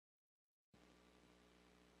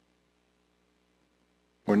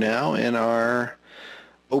We're now in our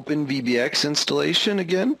OpenVBX installation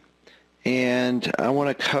again, and I want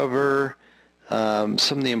to cover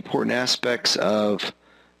some of the important aspects of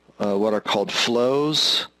what are called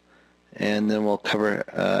flows, and then we'll cover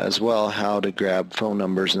as well how to grab phone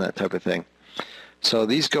numbers and that type of thing. So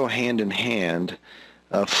these go hand in hand.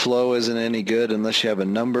 A flow isn't any good unless you have a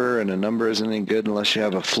number, and a number isn't any good unless you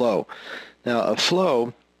have a flow. Now, a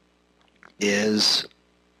flow is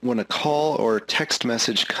when a call or a text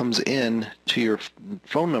message comes in to your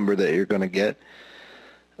phone number that you're going to get.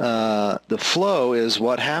 The flow is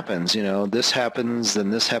what happens. You know, this happens, then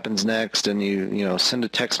this happens next, and you send a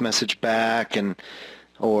text message back,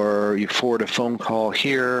 or you forward a phone call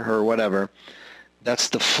here or whatever. That's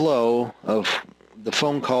the flow of the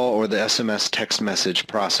phone call or the SMS text message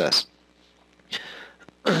process.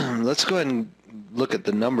 Let's go ahead and look at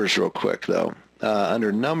the numbers real quick, though.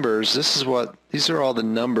 Under numbers, these are all the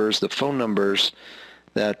numbers, the phone numbers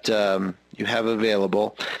that you have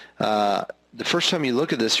available. The first time you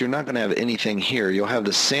look at this, you're not going to have anything here. You'll have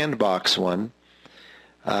the sandbox one,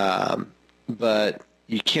 but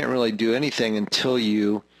you can't really do anything until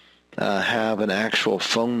you have an actual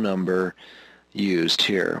phone number used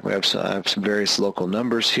here. I have some various local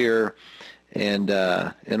numbers here, and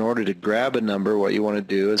in order to grab a number, what you want to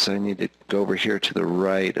do is I need to go over here to the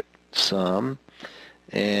right some,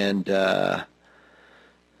 and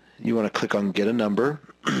you want to click on Get a Number.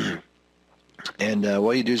 And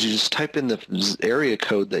what you do is you just type in the area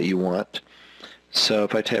code that you want. So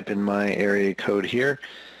if I type in my area code here,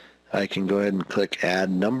 I can go ahead and click Add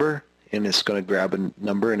Number, and it's going to grab a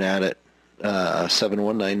number and add it, a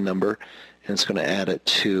 719 number, and it's going to add it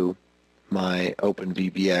to my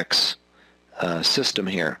OpenVBX system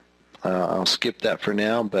here. I'll skip that for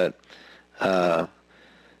now, but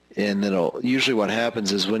and then usually what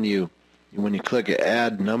happens is when you click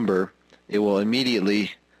Add Number, it will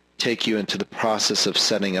immediately take you into the process of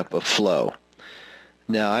setting up a flow.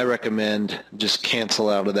 Now, I recommend just cancel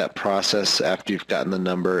out of that process after you've gotten the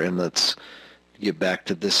number, and let's get back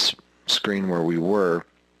to this screen where we were.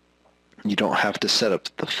 You don't have to set up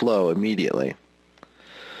the flow immediately.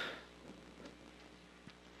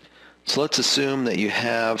 So let's assume that you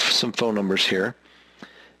have some phone numbers here,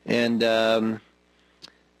 and then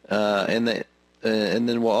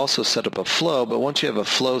we'll also set up a flow. But once you have a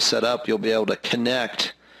flow set up, you'll be able to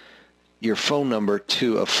connect your phone number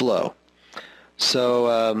to a flow.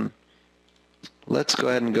 So let's go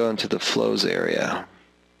ahead and go into the flows area.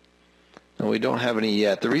 And we don't have any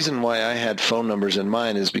yet. The reason why I had phone numbers in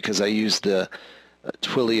mind is because I used the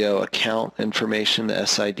Twilio account information, the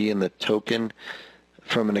SID and the token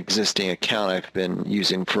from an existing account I've been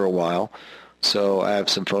using for a while. So I have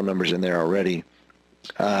some phone numbers in there already.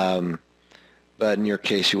 But in your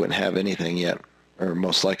case, you wouldn't have anything yet, or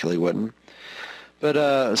most likely wouldn't.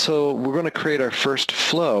 But so we're going to create our first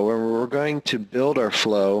flow, and we're going to build our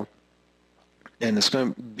flow, and it's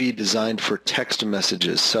going to be designed for text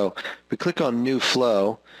messages. So if we click on New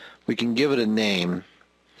Flow, we can give it a name,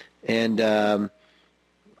 and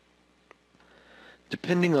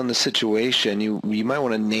depending on the situation, you might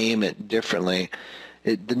want to name it differently.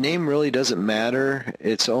 The name really doesn't matter.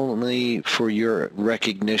 It's only for your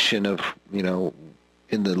recognition of,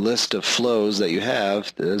 in the list of flows that you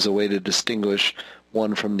have as a way to distinguish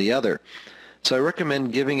one from the other. So I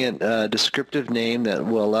recommend giving it a descriptive name that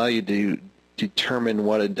will allow you to determine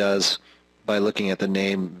what it does by looking at the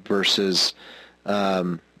name versus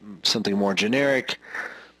something more generic.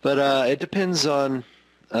 But it depends on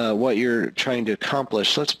what you're trying to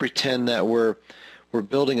accomplish. Let's pretend that we're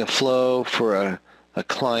building a flow for a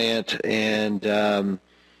client, and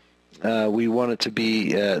we want it to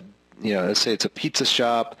be let's say it's a pizza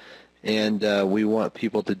shop, and we want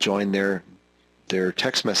people to join their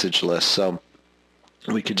text message list. So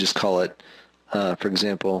we could just call it, for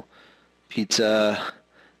example, pizza,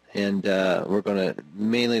 and we're going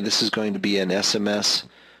to this is going to be an SMS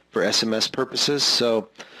for SMS purposes. So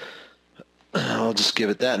I'll just give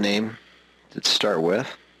it that name to start with,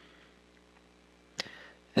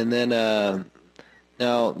 and then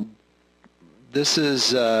now this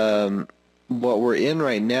is what we're in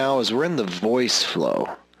right now is we're in the voice flow.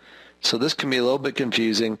 So this can be a little bit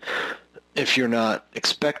confusing if you're not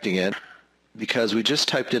expecting it, because we just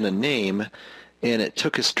typed in a name and it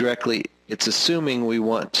took us directly. It's assuming we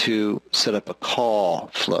want to set up a call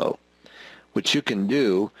flow, which you can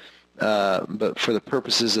do, but for the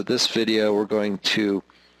purposes of this video, we're going to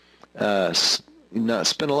not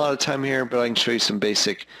spend a lot of time here, but I can show you some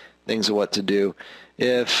basic things of what to do.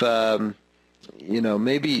 If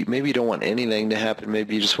maybe you don't want anything to happen.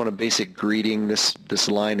 Maybe you just want a basic greeting. This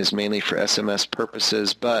line is mainly for SMS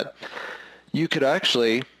purposes, but You could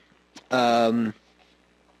actually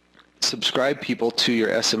subscribe people to your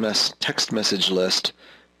SMS text message list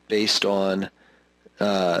based on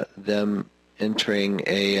them entering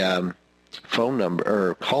a phone number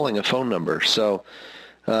or calling a phone number. So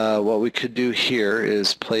what we could do here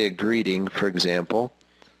is play a greeting, for example.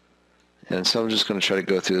 And so I'm just going to try to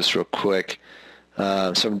go through this real quick.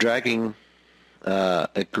 So I'm dragging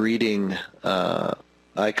a greeting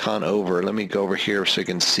icon over. Let me go over here so you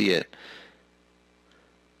can see it.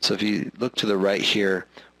 So if you look to the right here,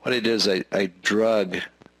 what I did is I drug.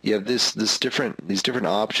 You have these different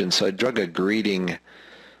options. So I drug a greeting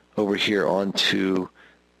over here onto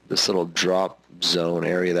this little drop zone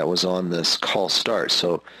area that was on this call start.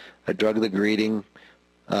 So I drug the greeting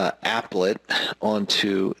applet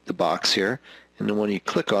onto the box here, and then when you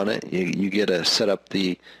click on it, you get to set up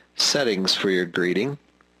the settings for your greeting,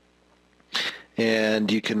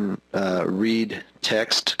 and you can read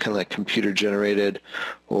text, kind of like computer generated,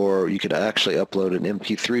 or you could actually upload an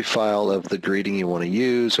MP3 file of the greeting you want to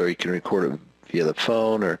use, or you can record it via the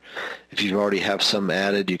phone, or if you already have some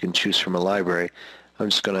added, you can choose from a library. I'm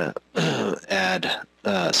just going to add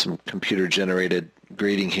some computer generated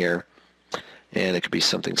greeting here, and it could be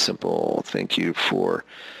something simple. Thank you for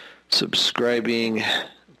subscribing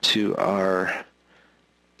to our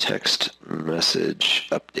text message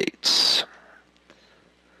updates.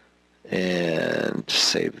 And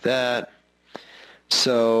save that.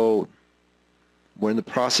 So we're in the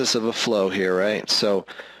process of a flow here, right? So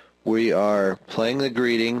we are playing the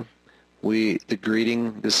greeting.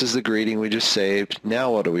 This is the greeting we just saved.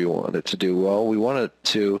 Now what do we want it to do? Well, we want it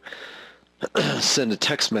to send a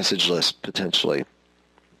text message list potentially.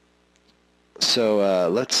 So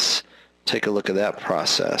let's take a look at that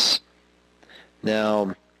process.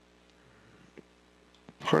 Now,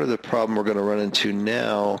 part of the problem we're going to run into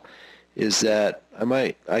now is that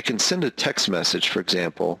I can send a text message, for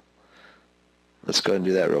example. Let's go ahead and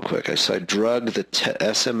do that real quick. So I drug the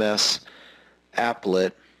SMS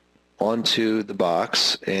applet onto the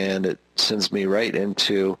box, and it sends me right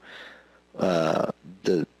into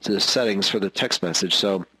the settings for the text message.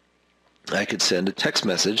 So I could send a text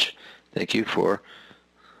message. Thank you for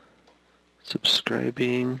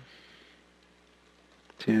subscribing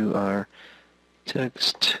to our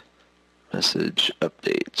text message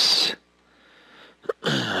updates.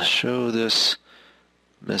 Show this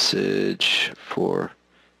message for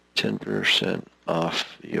 10%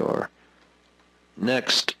 off your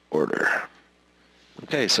next order.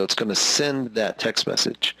 Okay, so it's going to send that text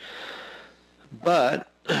message. But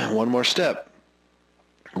one more step.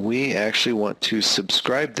 We actually want to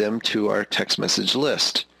subscribe them to our text message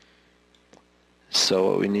list.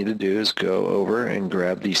 So what we need to do is go over and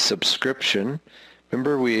grab the subscription.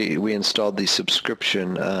 Remember we installed the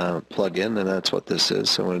subscription plugin, and that's what this is.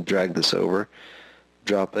 So I'm going to drag this over,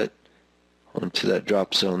 drop it onto that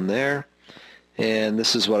drop zone there. And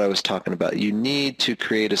this is what I was talking about. You need to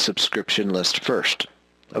create a subscription list first.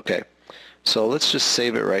 Okay, so let's just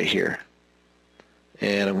save it right here.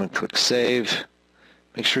 And I'm going to click Save.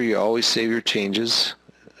 Make sure you always save your changes,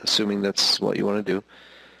 assuming that's what you want to do.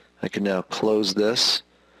 I can now close this.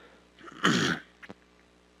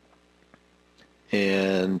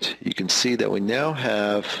 And you can see that we now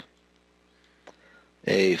have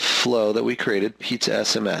a flow that we created, Pizza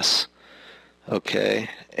SMS. Okay,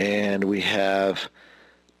 and we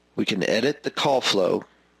can edit the call flow,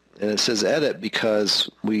 and it says edit because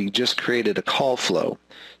we just created a call flow.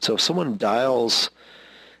 So if someone dials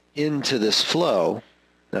into this flow,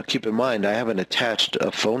 now keep in mind I haven't attached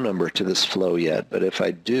a phone number to this flow yet, but if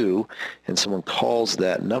I do and someone calls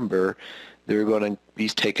that number, they're going to be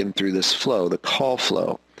taken through this flow, the call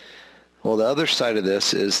flow. Well, the other side of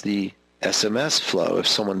this is the SMS flow. If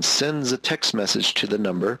someone sends a text message to the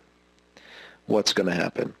number, what's going to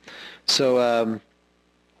happen? So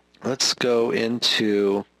let's go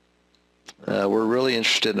into, we're really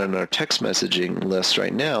interested in our text messaging list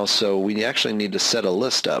right now, so we actually need to set a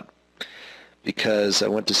list up, because I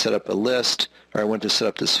went to set up a list, or I went to set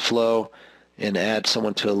up this flow and add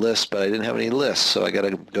someone to a list, but I didn't have any lists, so I got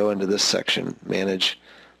to go into this section, Manage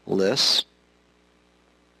Lists.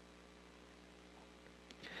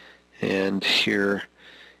 And here's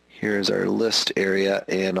our list area,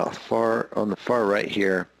 and on the far right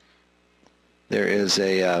here, there is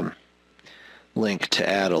a link to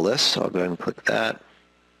add a list. So I'll go ahead and click that,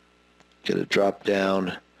 get a drop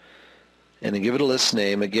down, and then give it a list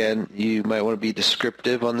name. Again, you might want to be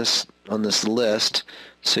descriptive on this list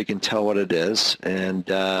so you can tell what it is. And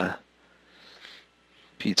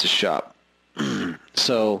pizza shop.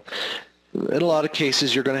 So in a lot of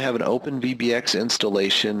cases, you're going to have an open VBX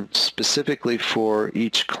installation specifically for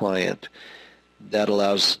each client.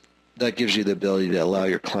 that gives you the ability to allow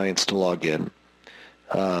your clients to log in,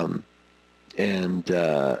 and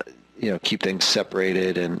keep things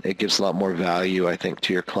separated, and it gives a lot more value, I think,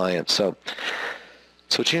 to your clients. So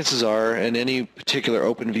chances are, in any particular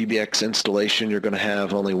OpenVBX installation, you're going to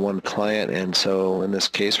have only one client, and so in this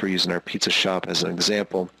case, we're using our pizza shop as an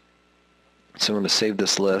example. So I'm going to save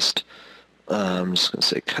this list. I'm just going to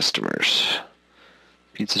say customers,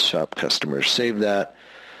 pizza shop customers. Save that.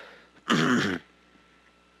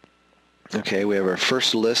 Okay, we have our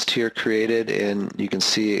first list here created, and you can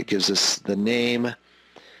see it gives us the name,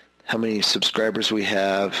 how many subscribers we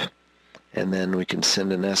have, and then we can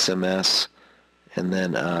send an SMS, and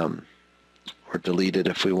then or delete it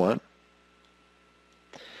if we want.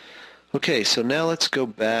 Okay, so now let's go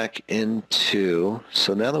back into,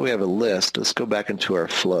 so now that we have a list, let's go back into our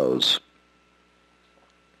flows.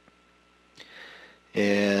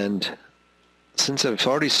 And since I've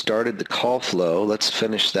already started the call flow, let's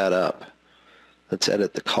finish that up. Let's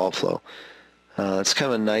edit the call flow. It's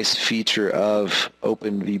kind of a nice feature of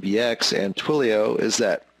OpenVBX and Twilio is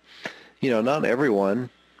that, not everyone,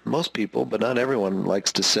 most people, but not everyone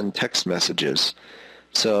likes to send text messages.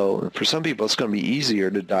 So for some people, it's going to be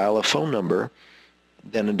easier to dial a phone number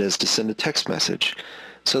than it is to send a text message.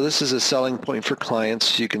 So this is a selling point for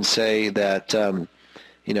clients. You can say that,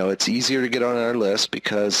 it's easier to get on our list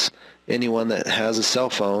because anyone that has a cell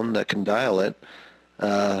phone that can dial it,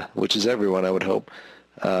 which is everyone, I would hope,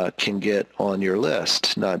 can get on your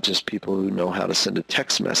list, not just people who know how to send a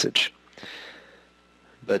text message.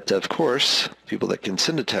 But of course, people that can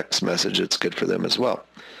send a text message, it's good for them as well.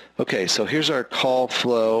 Okay, so here's our call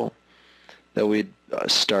flow that we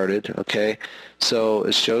started. Okay, so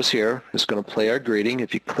it shows here, it's going to play our greeting.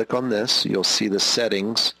 If you click on this, you'll see the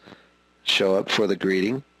settings show up for the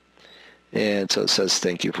greeting. And so it says,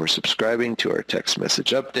 thank you for subscribing to our text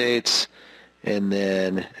message updates. And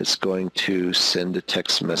then it's going to send a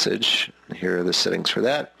text message. Here are the settings for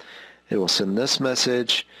that. It will send this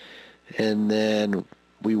message, and then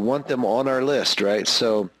we want them on our list, right?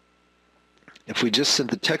 So if we just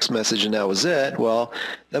sent the text message and that was it, well,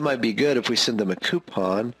 that might be good if we send them a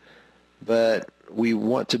coupon, but we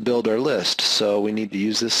want to build our list, so we need to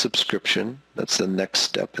use this subscription. That's the next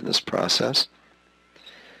step in this process.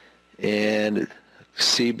 And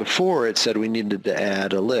see, before it said we needed to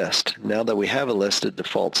add a list. Now that we have a list, it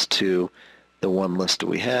defaults to the one list that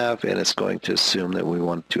we have, and it's going to assume that we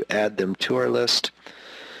want to add them to our list.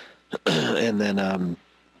 And then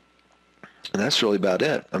and that's really about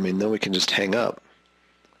it. I mean, then we can just hang up.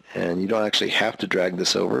 And you don't actually have to drag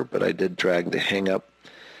this over, but I did drag the hang up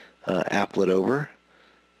applet over.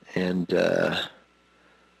 And let's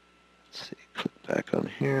see, click back on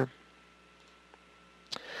here.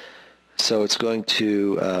 So it's going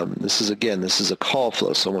to, this is a call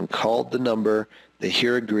flow. Someone called the number, they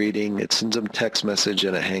hear a greeting, it sends them a text message,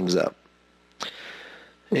 and it hangs up.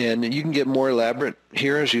 And you can get more elaborate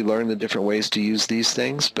here as you learn the different ways to use these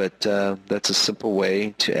things, but that's a simple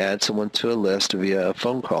way to add someone to a list via a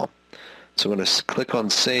phone call. So I'm going to click on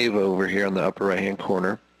Save over here on the upper right-hand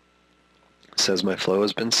corner. It says my flow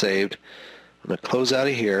has been saved. I'm going to close out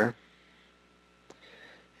of here.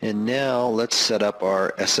 And now let's set up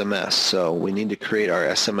our SMS. So we need to create our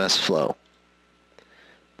SMS flow.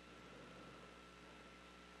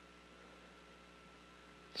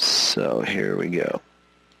 So here we go.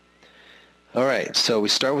 All right, so we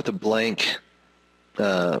start with a blank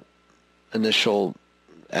initial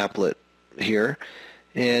applet here.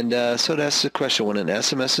 And so it asks the question, when an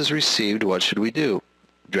SMS is received, what should we do?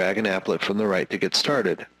 Drag an applet from the right to get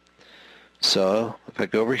started. So if I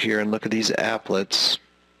go over here and look at these applets,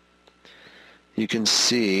 you can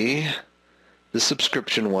see the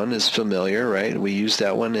subscription one is familiar, right? We use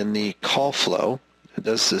that one in the call flow. It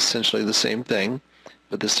does essentially the same thing,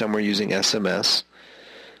 but this time we're using SMS.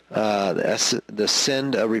 The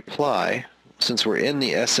send a reply, since we're in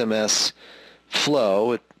the SMS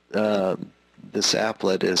flow, this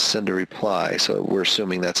applet is send a reply, so we're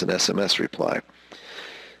assuming that's an SMS reply.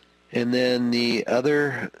 And then the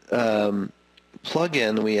other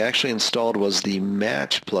plugin we actually installed was the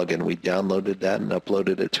Match plugin. We downloaded that and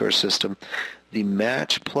uploaded it to our system. The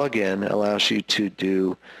Match plugin allows you to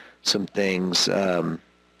do some things that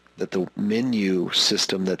the menu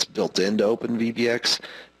system that's built into OpenVBX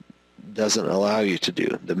doesn't allow you to do.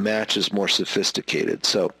 The Match is more sophisticated.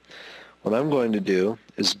 So what I'm going to do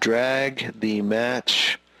is drag the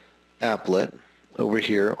Match applet over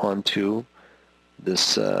here onto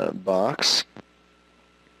this box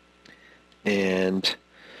and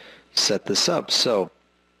set this up. So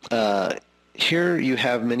here you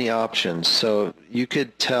have many options. So you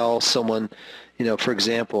could tell someone, for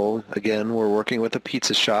example, again, we're working with a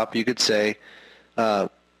pizza shop. You could say,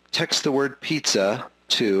 text the word pizza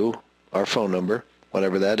to our phone number,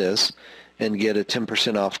 whatever that is, and get a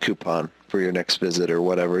 10% off coupon for your next visit or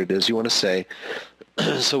whatever it is you want to say.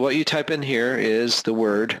 So what you type in here is the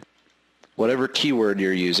word, whatever keyword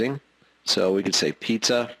you're using. So we could say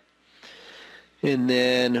pizza. And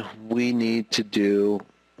then we need to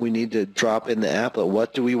drop in the applet.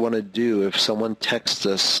 What do we want to do if someone texts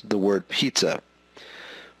us the word pizza?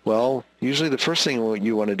 Well, usually the first thing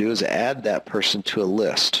you want to do is add that person to a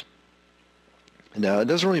list. Now, it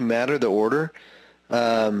doesn't really matter the order.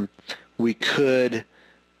 We could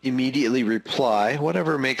immediately reply,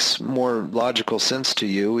 whatever makes more logical sense to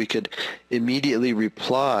you. We could immediately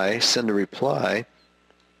reply, send a reply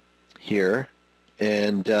here,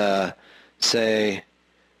 and say,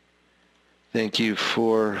 thank you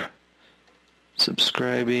for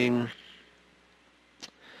subscribing.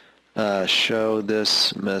 Show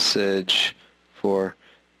this message for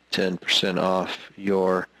 10% off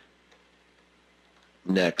your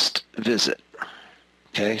next visit.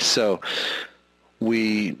 Okay, so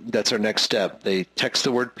that's our next step. They text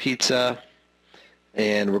the word pizza,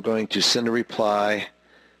 and we're going to send a reply,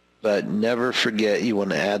 but never forget you want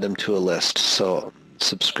to add them to a list. So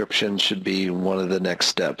subscription should be one of the next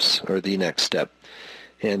steps, or the next step.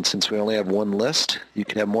 And since we only have one list, you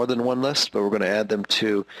can have more than one list, but we're going to add them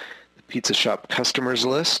to the pizza shop customers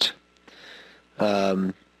list.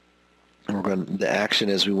 And the action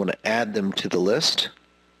is we want to add them to the list.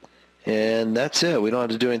 And that's it. We don't have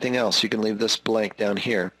to do anything else. You can leave this blank down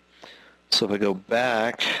here. So if I go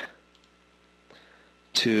back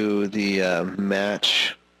to the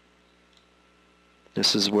match,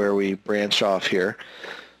 this is where we branch off here.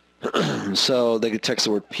 So they could text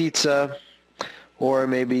the word pizza, or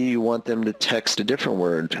maybe you want them to text a different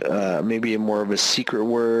word, maybe more of a secret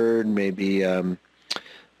word, maybe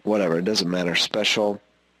whatever. It doesn't matter. Special.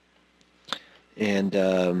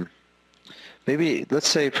 And maybe, let's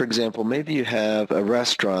say, for example, maybe you have a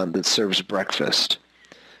restaurant that serves breakfast,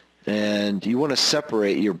 and you want to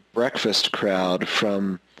separate your breakfast crowd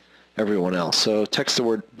from everyone else. So text the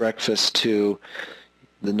word breakfast to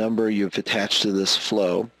the number you've attached to this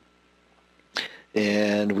flow,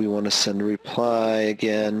 and we want to send a reply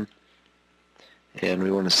again, and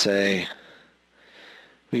we want to say,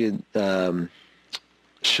 we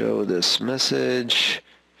show this message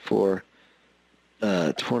for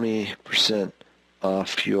 20%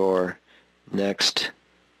 off your next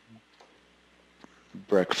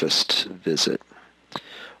breakfast visit.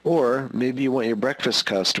 Or maybe you want your breakfast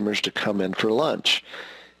customers to come in for lunch.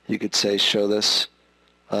 You could say, show this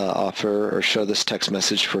offer, or show this text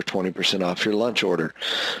message for 20% off your lunch order.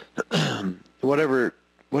 Whatever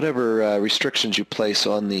restrictions you place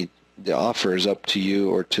on the offer is up to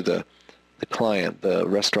you or to the client, the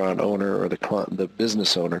restaurant owner or the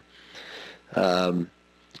business owner.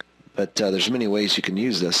 But there's many ways you can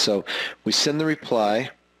use this. So we send the reply,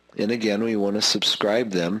 and again, we want to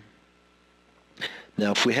subscribe them.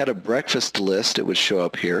 Now, if we had a breakfast list, it would show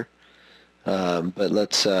up here. But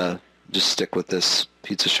let's just stick with this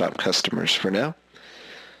pizza shop customers for now.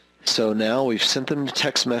 So now we've sent them a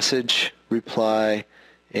text message, reply,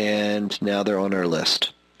 and now they're on our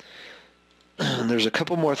list. There's a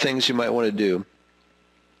couple more things you might want to do.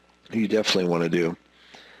 You definitely want to do.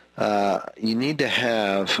 You need to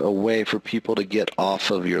have a way for people to get off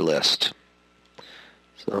of your list.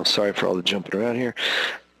 So sorry for all the jumping around here.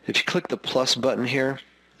 If you click the plus button here,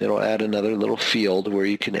 it'll add another little field where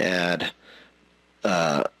you can add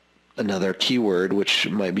another keyword, which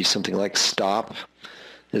might be something like stop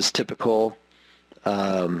is typical.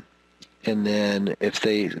 And then if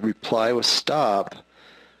they reply with stop,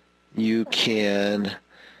 you can,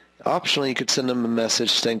 optionally, you could send them a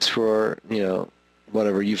message, thanks for,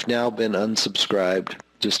 whatever. You've now been unsubscribed,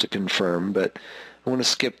 just to confirm, but I want to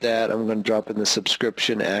skip that. I'm going to drop in the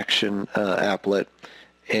subscription action applet,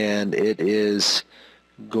 and it is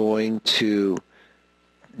going to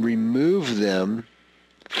remove them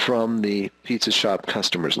from the pizza shop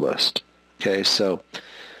customers list. Okay, so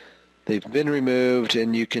they've been removed,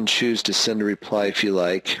 and you can choose to send a reply if you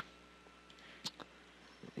like.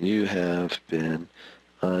 You have been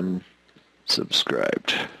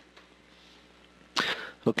unsubscribed.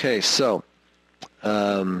 Okay, so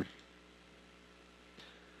what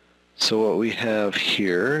we have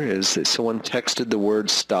here is that someone texted the word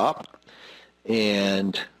stop,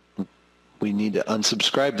 and we need to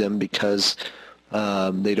unsubscribe them because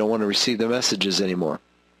they don't want to receive the messages another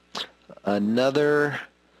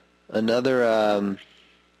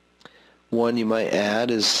one you might add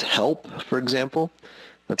is help, for example.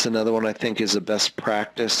 That's another one I think is a best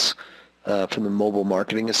practice from the Mobile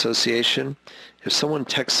Marketing Association. If someone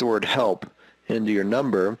texts the word help into your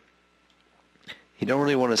number, you don't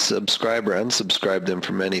really want to subscribe or unsubscribe them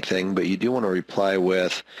from anything, but you do want to reply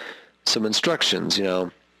with some instructions.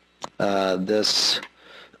 This,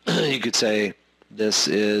 you could say, this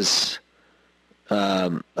is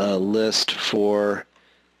a list for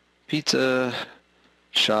pizza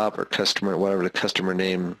shop or customer, whatever the customer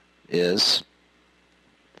name is.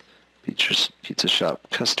 Pizza shop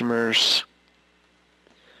customers.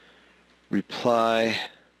 Reply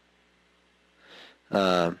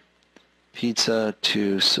pizza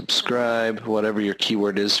to subscribe, whatever your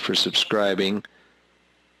keyword is for subscribing,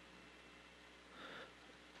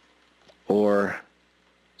 or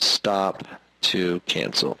stop to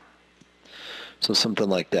cancel. So something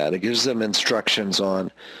like that. It gives them instructions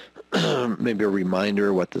on maybe a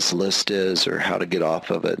reminder what this list is or how to get off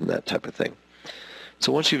of it and that type of thing.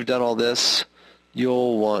 So once you've done all this,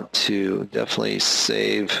 you'll want to definitely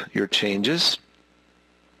save your changes.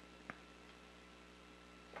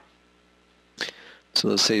 So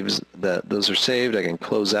those are saved. I can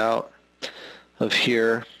close out of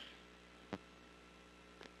here.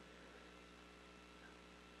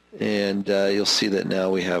 And you'll see that now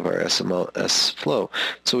we have our SMS flow.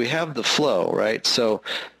 So we have the flow, right? So,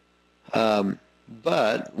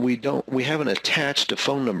 but we haven't attached a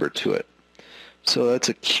phone number to it. So that's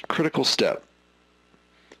a critical step.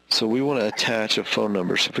 So we want to attach a phone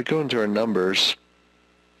number. So if we go into our numbers,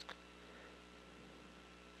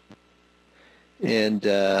 and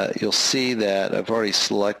you'll see that I've already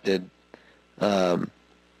selected for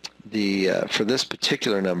this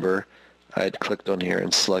particular number, I had clicked on here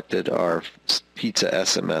and selected our pizza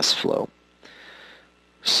SMS flow.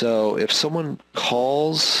 So if someone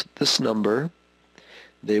calls this number,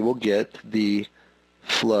 they will get the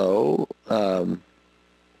flow. So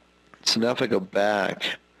now if I go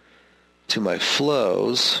back to my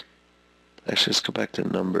flows, actually let's go back to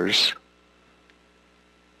numbers.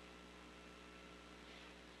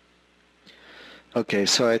 Okay,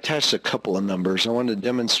 so I attached a couple of numbers. I wanted to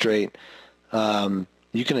demonstrate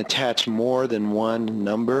you can attach more than one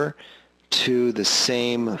number to the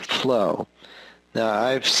same flow. Now,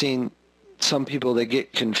 I've seen some people that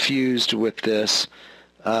get confused with this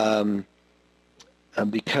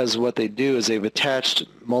because what they do is they've attached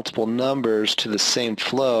multiple numbers to the same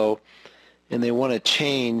flow, and they want to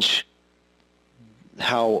change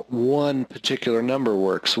how one particular number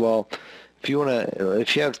works. Well, if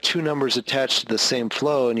you have two numbers attached to the same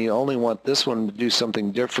flow and you only want this one to do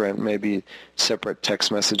something different, maybe separate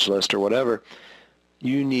text message list or whatever,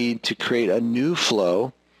 you need to create a new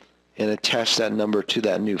flow and attach that number to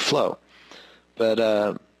that new flow. But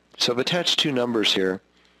so I've attached two numbers here.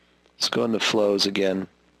 Let's go into flows again.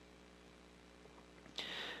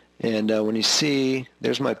 And when you see,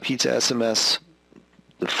 there's my pizza SMS,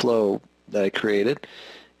 the flow that I created.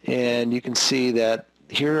 And you can see that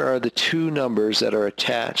here are the two numbers that are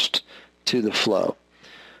attached to the flow.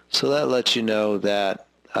 So that lets you know that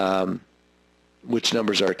which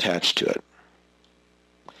numbers are attached to it.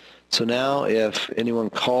 So now if anyone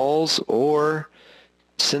calls or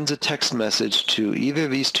sends a text message to either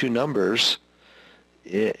of these two numbers,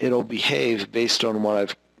 it'll behave based on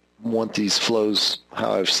what I want these flows,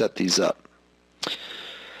 how I've set these up.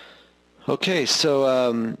 Okay,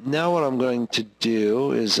 so now what I'm going to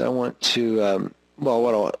do is I want to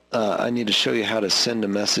I need to show you how to send a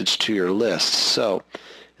message to your list. So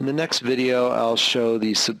in the next video, I'll show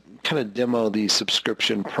kind of demo the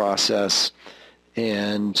subscription process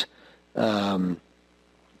and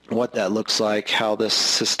what that looks like, how this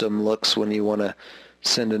system looks when you want to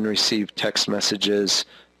send and receive text messages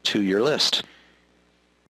to your list.